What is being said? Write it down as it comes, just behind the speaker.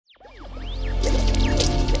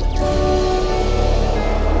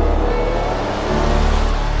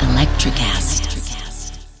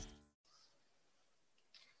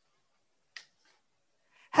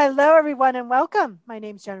Hello, everyone, and welcome. My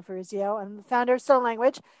name is Jennifer Uzzio. I'm the founder of Soul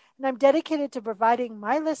Language, and I'm dedicated to providing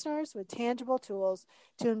my listeners with tangible tools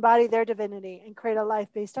to embody their divinity and create a life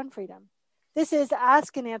based on freedom. This is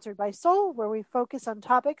Ask and Answered by Soul, where we focus on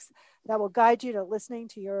topics that will guide you to listening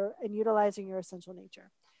to your and utilizing your essential nature.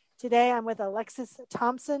 Today, I'm with Alexis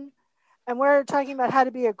Thompson, and we're talking about how to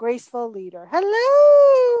be a graceful leader.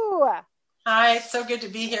 Hello! Hi, it's so good to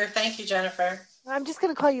be here. Thank you, Jennifer. I'm just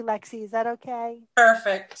going to call you Lexi. Is that okay?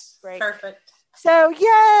 Perfect. Great. Perfect. So,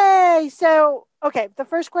 yay! So, okay, the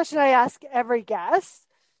first question I ask every guest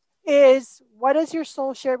is, what has your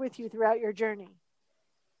soul shared with you throughout your journey?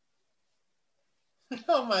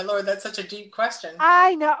 Oh, my Lord, that's such a deep question.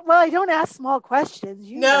 I know. Well, I don't ask small questions.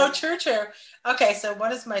 No, true. Okay, so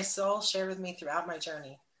what has my soul shared with me throughout my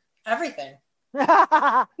journey? Everything.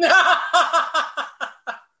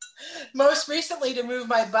 Most recently, to move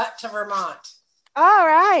my butt to Vermont. All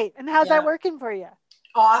right. And how's that working for you?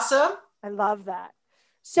 Awesome. I love that.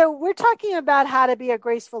 So we're talking about how to be a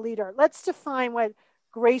graceful leader. Let's define what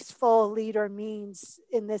graceful leader means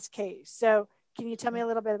in this case. So can you tell me a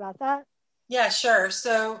little bit about that? Yeah, sure.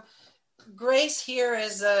 So grace here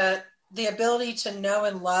is the ability to know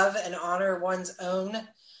and love and honor one's own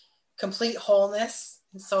complete wholeness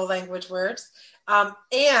in soul language words,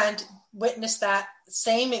 and witness that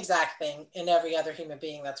same exact thing in every other human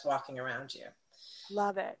being that's walking around you.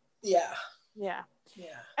 Love it. Yeah.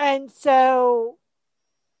 And so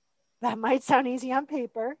that might sound easy on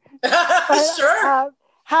paper. But, sure.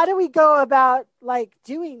 How do we go about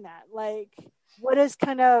doing that? What is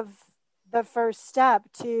kind of the first step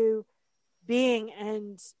to being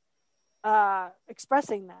and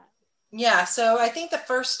expressing that? Yeah. So I think the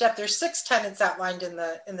first step, there's 6 tenets outlined in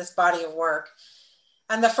this body of work.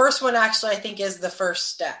 And the first one actually, I think, is the first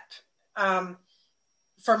step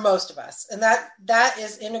for most of us. And that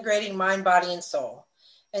is integrating mind, body, and soul.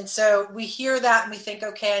 And so we hear that and we think,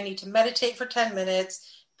 okay, I need to meditate for 10 minutes.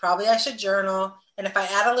 Probably I should journal. And if I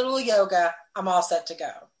add a little yoga, I'm all set to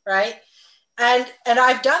go. Right. And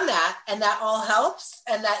I've done that, and that all helps.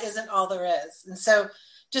 And that isn't all there is. And so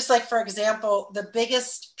just like, for example, the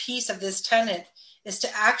biggest piece of this tenet is to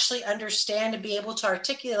actually understand and be able to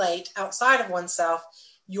articulate outside of oneself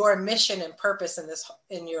your mission and purpose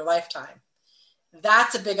in your lifetime.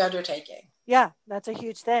 That's a big undertaking. Yeah, that's a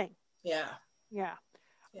huge thing. Yeah.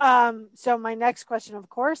 So my next question, of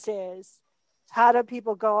course, is how do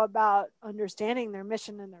people go about understanding their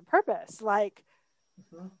mission and their purpose?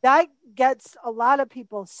 That gets a lot of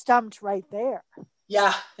people stumped right there.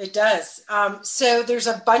 Yeah, it does. So there's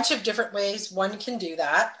a bunch of different ways one can do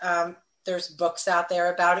that. There's books out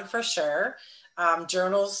there about it for sure.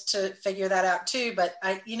 Journals to figure that out too. But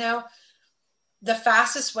the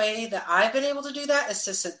fastest way that I've been able to do that is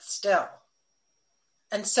to sit still.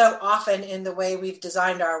 And so often in the way we've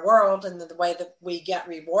designed our world and the way that we get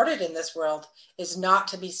rewarded in this world is not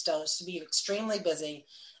to be still, it's to be extremely busy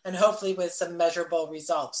and hopefully with some measurable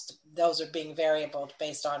results. Those are being variable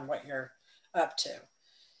based on what you're up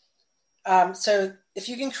to. So if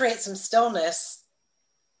you can create some stillness,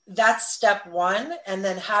 that's step one. And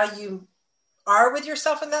then how you are with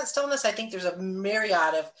yourself in that stillness, I think there's a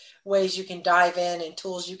myriad of ways you can dive in and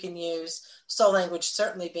tools you can use, soul language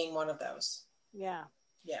certainly being one of those. Yeah.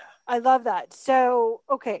 Yeah. I love that. So,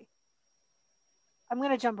 okay. I'm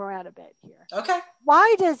going to jump around a bit here. Okay.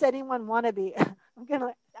 Why does anyone want to be, I'm going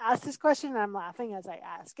to ask this question and I'm laughing as I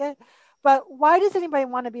ask it, but why does anybody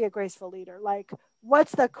want to be a graceful leader?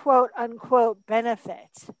 What's the quote unquote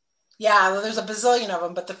benefit? Yeah, well, there's a bazillion of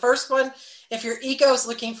them, but the first one, if your ego is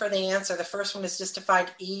looking for the answer, the first one is just to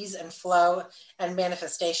find ease and flow and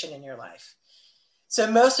manifestation in your life. So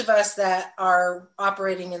most of us that are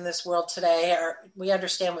operating in this world today, we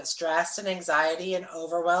understand what stress and anxiety and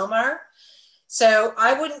overwhelm are. So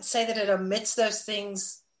I wouldn't say that it omits those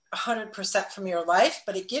things 100% from your life,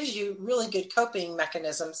 but it gives you really good coping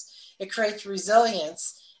mechanisms. It creates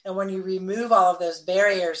resilience. And when you remove all of those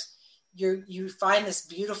barriers, you find this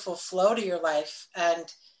beautiful flow to your life.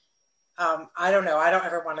 And I don't know. I don't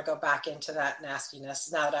ever want to go back into that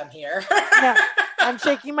nastiness now that I'm here. No, I'm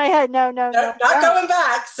shaking my head. No. Not going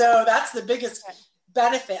back. So that's the biggest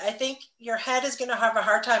benefit. I think your head is going to have a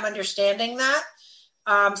hard time understanding that.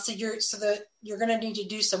 So you're going to need to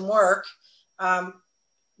do some work,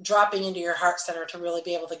 dropping into your heart center to really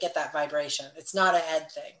be able to get that vibration. It's not a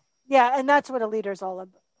head thing. Yeah. And that's what a leader's all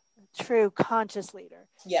about. True conscious leader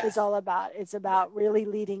is all about. It's about really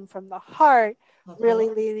leading from the heart, really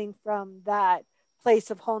leading from that place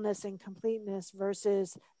of wholeness and completeness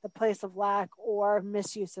versus the place of lack or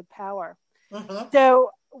misuse of power.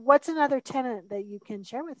 So what's another tenet that you can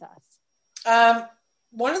share with us?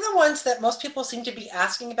 one of the ones that most people seem to be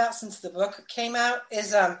asking about since the book came out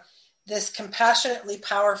is this compassionately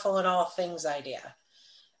powerful in all things idea.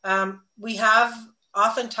 We have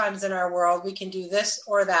oftentimes in our world, we can do this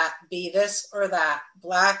or that, be this or that,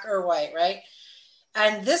 black or white, right?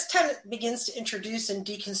 And this kind of begins to introduce and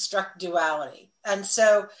deconstruct duality. And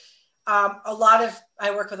so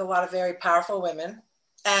I work with a lot of very powerful women,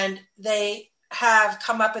 and they have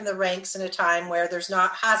come up in the ranks in a time where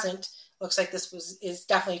looks like is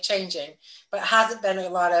definitely changing, but hasn't been a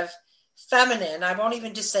lot of feminine, I won't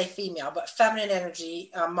even just say female, but feminine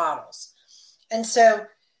energy models. And so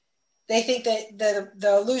they think that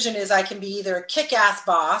the illusion is I can be either a kick-ass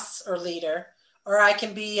boss or leader, or I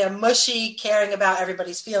can be a mushy, caring about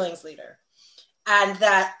everybody's feelings leader. And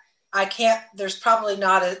that there's probably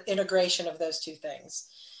not an integration of those two things.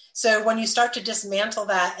 So when you start to dismantle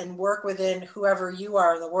that and work within whoever you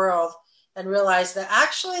are in the world and realize that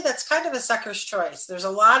actually that's kind of a sucker's choice. There's a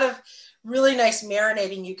lot of really nice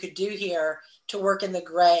marinating you could do here to work in the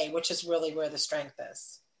gray, which is really where the strength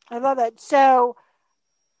is. I love that. So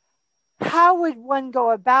how would one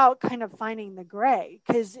go about kind of finding the gray?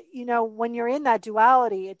 Because, when you're in that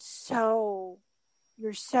duality, you're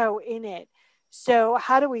so in it. So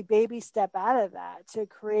how do we baby step out of that to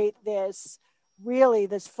create this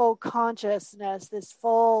full consciousness, this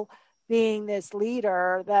full being, this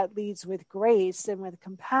leader that leads with grace and with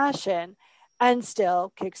compassion and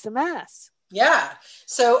still kicks some ass? Yeah.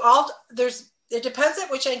 So it depends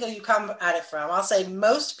at which angle you come at it from. I'll say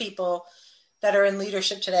most people that are in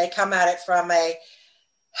leadership today come at it from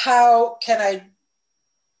how can I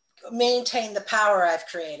maintain the power I've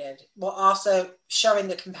created while also showing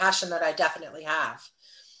the compassion that I definitely have.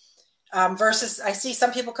 Versus I see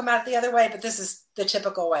some people come at it the other way, but this is the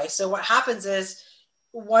typical way. So what happens is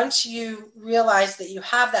once you realize that you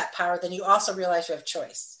have that power, then you also realize you have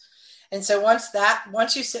choice. And so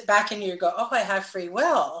once you sit back and you go, oh, I have free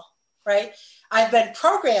will, right? I've been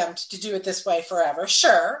programmed to do it this way forever.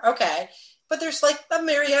 Sure. Okay. But there's like a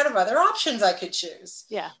myriad of other options I could choose.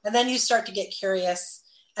 Yeah. And then you start to get curious.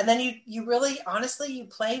 And then you really, honestly, you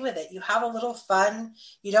play with it. You have a little fun.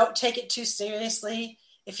 You don't take it too seriously.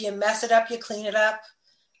 If you mess it up, you clean it up.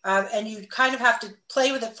 And you kind of have to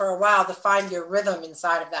play with it for a while to find your rhythm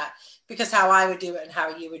inside of that. Because how I would do it and how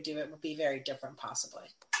you would do it would be very different, possibly.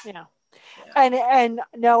 Yeah. And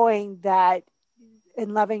knowing that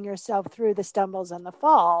and loving yourself through the stumbles and the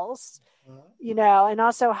falls, and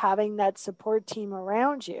also having that support team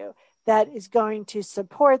around you that is going to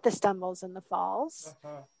support the stumbles and the falls,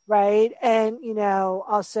 right? And,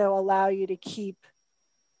 also allow you to keep,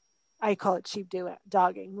 I call it sheep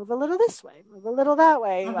dogging, move a little this way, move a little that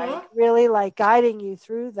way, like really like guiding you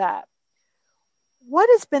through that. What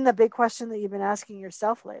has been the big question that you've been asking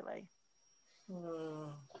yourself lately?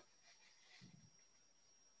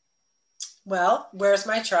 Well, where's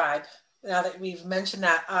my tribe? Now that we've mentioned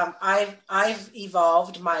that, I've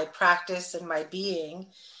evolved my practice and my being.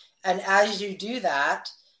 And as you do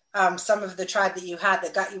that, some of the tribe that you had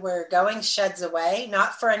that got you where you're going sheds away,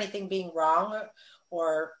 not for anything being wrong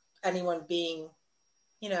or anyone being,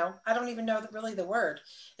 I don't even know really the word.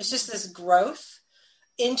 It's just this growth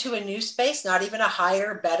into a new space, not even a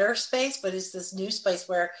higher, better space, but it's this new space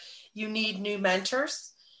where you need new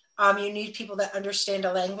mentors. You need people that understand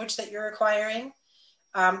a language that you're acquiring,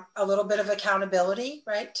 a little bit of accountability,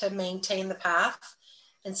 right, to maintain the path.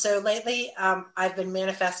 And so lately, I've been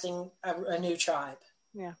manifesting a new tribe.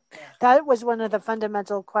 Yeah. That was one of the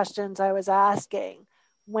fundamental questions I was asking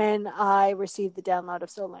when I received the download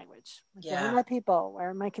of Soul Language. Where are my people?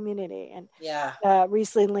 Where are my community? And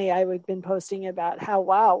recently I've been posting about how,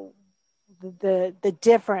 wow, the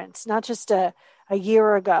difference, not just a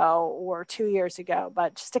year ago or 2 years ago,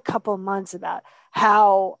 but just a couple of months, about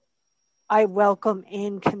how I welcome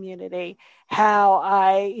in community, how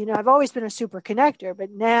I've always been a super connector,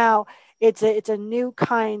 but now it's a new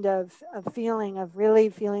kind of feeling of really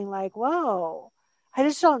feeling like, whoa, I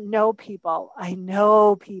just don't know people. I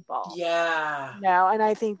know people. Yeah. And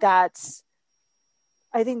I think that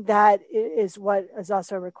is what is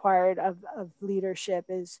also required of leadership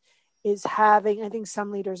is having, I think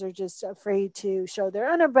some leaders are just afraid to show their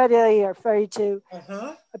underbelly or afraid to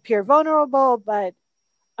appear vulnerable, but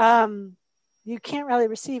you can't really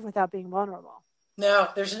receive without being vulnerable. No,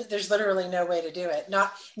 there's literally no way to do it.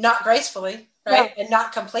 Not gracefully, right? No. And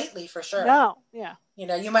not completely, for sure. No, yeah.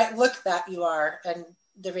 You might look that you are, and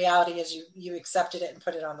the reality is you accepted it and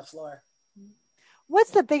put it on the floor.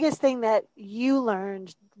 What's the biggest thing that you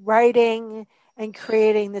learned writing and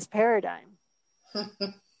creating this paradigm?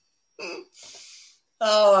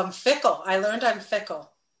 Oh, I'm fickle. I learned I'm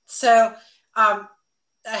fickle. So,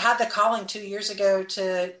 I had the calling 2 years ago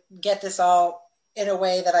to get this all in a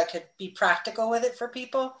way that I could be practical with it for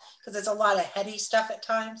people, because it's a lot of heady stuff at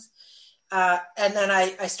times. And then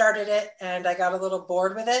I started it and I got a little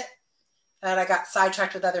bored with it and I got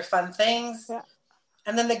sidetracked with other fun things. Yeah.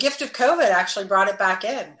 And then the gift of COVID actually brought it back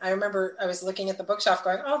in. I remember I was looking at the bookshelf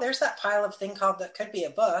going, oh, there's that pile of thing called that could be a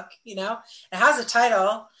book, you know, it has a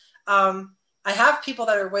title. I have people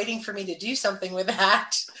that are waiting for me to do something with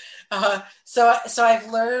that. So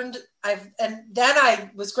I've learned, and then I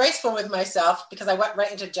was graceful with myself because I went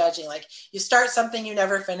right into judging. Like, you start something, you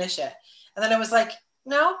never finish it. And then I was like,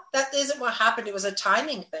 no, that isn't what happened. It was a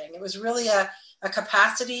timing thing. It was really a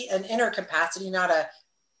capacity, an inner capacity, not a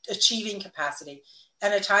achieving capacity,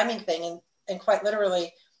 and a timing thing. And quite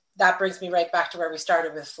literally, that brings me right back to where we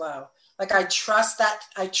started with flow. Like, I trust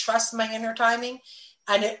my inner timing.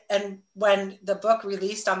 And when the book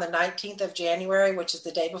released on the 19th of January, which is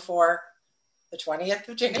the day before the 20th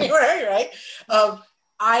of January, right?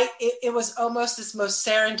 It was almost this most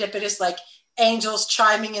serendipitous, like angels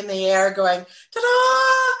chiming in the air going,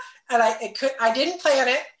 ta-da! And I didn't plan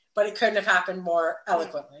it, but it couldn't have happened more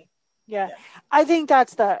eloquently. Yeah. I think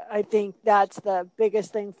that's the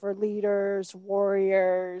biggest thing for leaders,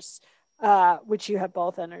 warriors, which you have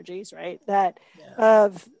both energies, right? That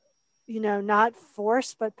of, not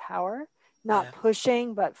force, but power, not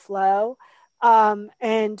pushing, but flow.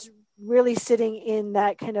 And really sitting in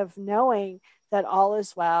that kind of knowing that all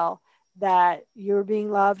is well, that you're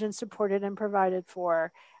being loved and supported and provided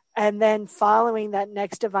for, and then following that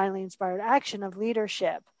next divinely inspired action of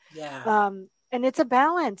leadership. Yeah. And it's a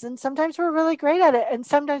balance. And sometimes we're really great at it. And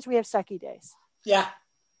sometimes we have sucky days. Yeah.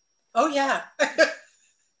 Oh, yeah.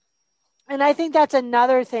 And I think that's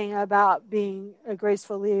another thing about being a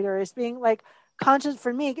graceful leader is being like conscious.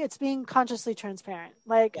 For me, it's being consciously transparent.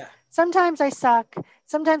 Like, sometimes I suck,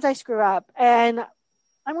 sometimes I screw up. And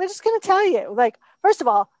I'm just going to tell you, like, first of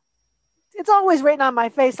all, it's always written on my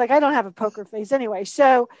face. Like, I don't have a poker face anyway.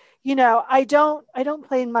 So, I don't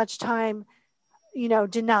play much time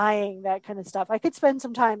denying that kind of stuff. I could spend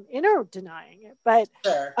some time inner denying it, but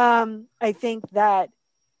sure. I think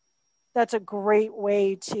that's a great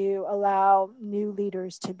way to allow new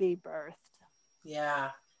leaders to be birthed. Yeah,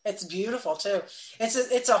 it's beautiful too.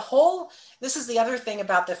 It's a whole, this is the other thing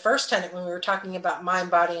about the first tenet when we were talking about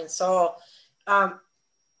mind, body, and soul.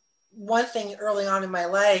 One thing early on in my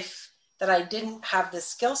life that I didn't have the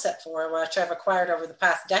skill set for, which I've acquired over the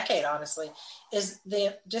past decade, honestly, is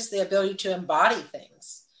just the ability to embody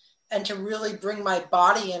things and to really bring my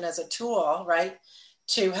body in as a tool, right,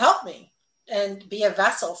 to help me and be a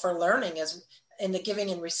vessel for learning as in the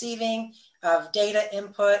giving and receiving of data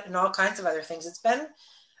input and all kinds of other things. It's been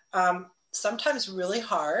sometimes really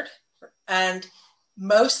hard, and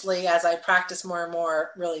mostly as I practice more and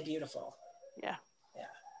more, really beautiful. Yeah.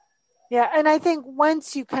 Yeah. And I think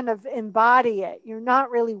once you kind of embody it, you're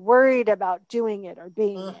not really worried about doing it or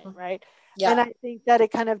being it, right? Yeah. And I think that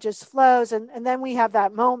it kind of just flows. And then we have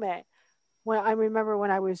that moment when I remember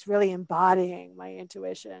when I was really embodying my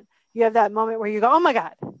intuition. You have that moment where you go, oh my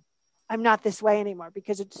God, I'm not this way anymore,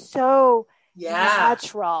 because it's so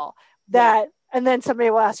natural that, and then somebody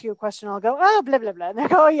will ask you a question, I'll go, oh, blah, blah, blah. And they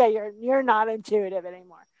go, oh yeah, you're not intuitive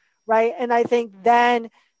anymore. Right. And I think then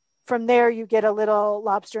from there, you get a little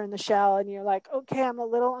lobster in the shell and you're like, okay, I'm a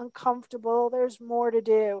little uncomfortable. There's more to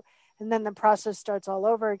do. And then the process starts all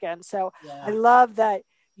over again. So I love that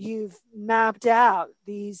you've mapped out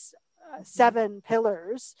these 7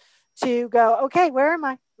 pillars to go, okay, where am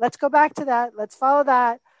I? Let's go back to that. Let's follow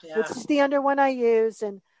that. Which is the under one I use.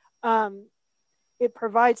 And it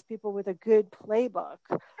provides people with a good playbook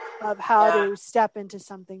of how to step into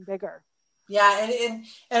something bigger. Yeah,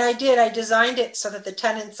 and I designed it so that the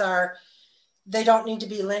tenets they don't need to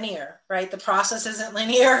be linear, right? The process isn't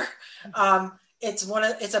linear. It's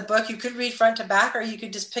a book you could read front to back, or you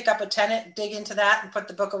could just pick up a tenet, dig into that, and put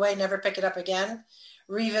the book away, never pick it up again,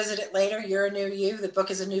 revisit it later. You're a new you. The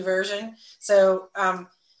book is a new version. So,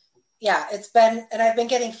 it's been, and I've been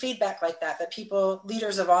getting feedback like that people,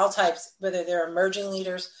 leaders of all types, whether they're emerging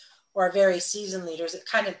leaders or very seasoned leaders,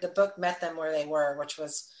 the book met them where they were, which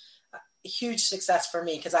was a huge success for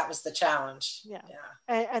me, because that was the challenge. Yeah.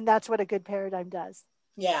 And that's what a good paradigm does.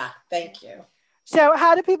 Yeah. Thank you. So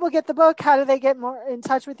how do people get the book? How do they get more in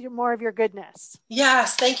touch with more of your goodness?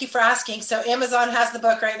 Yes. Thank you for asking. So Amazon has the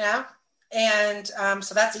book right now. And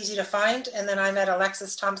so that's easy to find. And then I'm at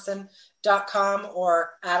alexisthompson.com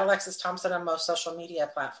or at Alexis Thompson on most social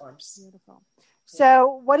media platforms. Beautiful.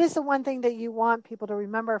 So what is the one thing that you want people to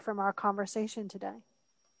remember from our conversation today?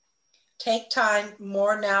 Take time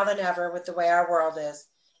more now than ever with the way our world is,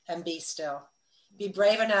 and be still. Be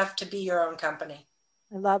brave enough to be your own company.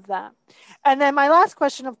 I love that. And then my last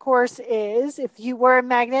question, of course, is if you were a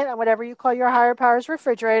magnet on whatever you call your higher powers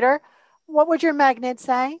refrigerator, what would your magnet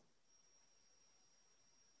say?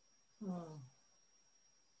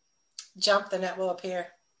 Jump, the net will appear.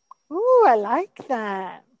 Ooh, I like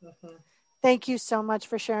that. Mm-hmm. Thank you so much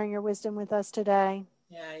for sharing your wisdom with us today.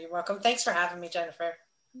 Yeah, you're welcome. Thanks for having me, Jennifer.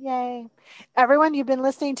 Yay. Everyone, you've been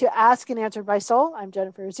listening to Ask and Answered by Soul. I'm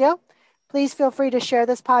Jennifer Urezzio. Please feel free to share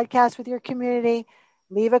this podcast with your community.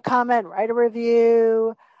 Leave a comment, write a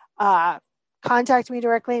review, contact me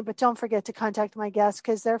directly, but don't forget to contact my guests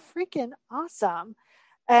because they're freaking awesome.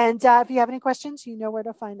 And if you have any questions, you know where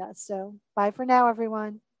to find us. So bye for now,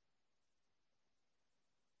 everyone.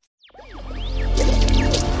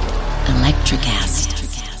 Electricast.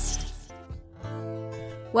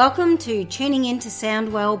 Welcome to Tuning Into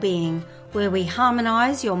Sound Wellbeing, where we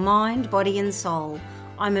harmonise your mind, body and soul.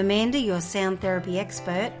 I'm Amanda, your sound therapy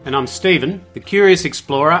expert. And I'm Stephen, the curious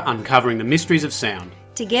explorer uncovering the mysteries of sound.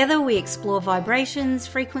 Together we explore vibrations,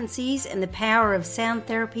 frequencies and the power of sound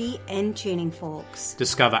therapy and tuning forks.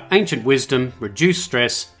 Discover ancient wisdom, reduce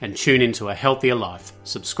stress and tune into a healthier life.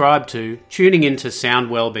 Subscribe to Tuning Into Sound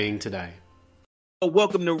Wellbeing today.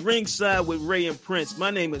 Welcome to Ringside with Ray and Prince.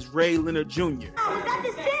 My name is Ray Leonard Jr. Oh, is that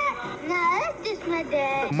the set? No, that's just my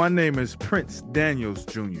dad. My name is Prince Daniels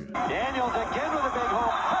Jr. Daniels again with a big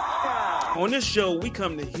home touchdown. On this show, we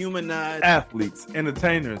come to humanize athletes,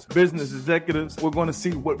 entertainers, business executives. We're going to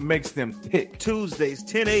see what makes them tick. Tuesdays,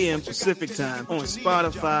 10 a.m. Pacific time on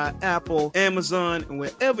Spotify, Apple, Amazon, and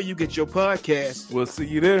wherever you get your podcasts. We'll see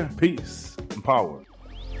you there. Peace and power.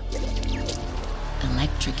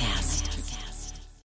 Electricast.